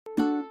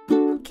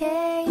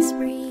case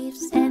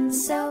briefs, and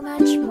so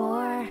much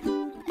more.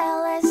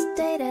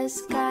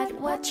 LSData's got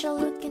what you're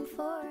looking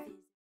for.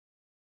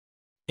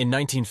 In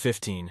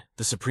 1915,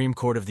 the Supreme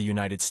Court of the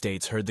United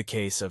States heard the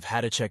case of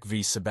Hadacheck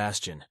v.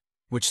 Sebastian,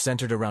 which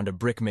centered around a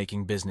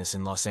brick-making business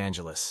in Los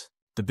Angeles.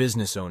 The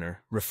business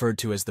owner, referred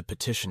to as the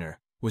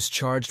petitioner, was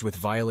charged with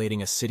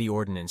violating a city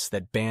ordinance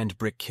that banned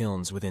brick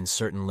kilns within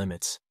certain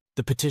limits.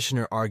 The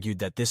petitioner argued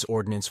that this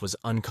ordinance was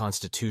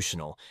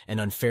unconstitutional and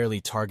unfairly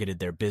targeted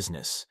their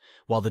business,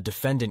 while the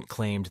defendant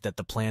claimed that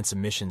the plant's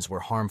emissions were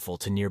harmful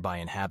to nearby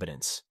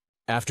inhabitants.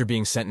 After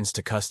being sentenced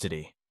to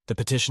custody, the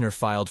petitioner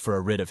filed for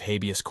a writ of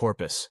habeas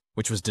corpus,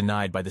 which was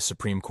denied by the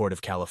Supreme Court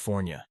of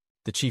California.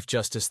 The Chief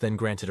Justice then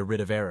granted a writ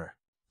of error.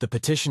 The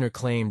petitioner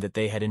claimed that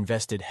they had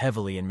invested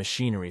heavily in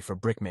machinery for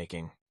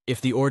brickmaking.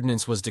 If the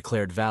ordinance was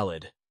declared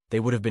valid, they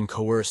would have been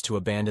coerced to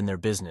abandon their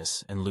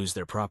business and lose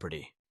their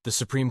property. The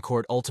Supreme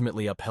Court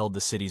ultimately upheld the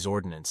city's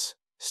ordinance,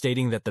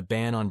 stating that the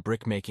ban on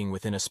brickmaking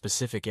within a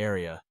specific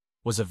area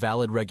was a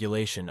valid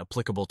regulation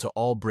applicable to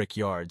all brick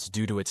yards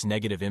due to its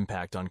negative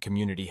impact on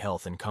community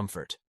health and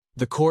comfort.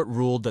 The court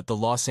ruled that the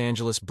Los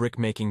Angeles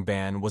brickmaking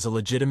ban was a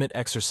legitimate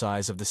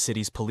exercise of the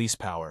city's police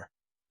power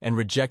and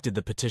rejected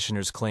the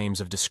petitioner's claims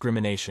of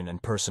discrimination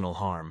and personal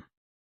harm.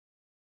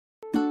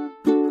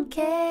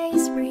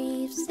 Case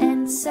briefs,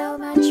 and so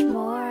much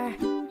more.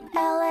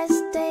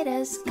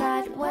 LSData's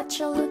got what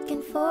you're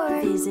looking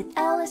for. Visit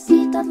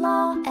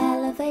lsd.law,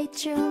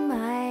 elevate your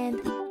mind.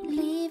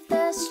 Leave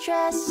the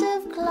stress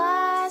of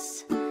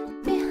class.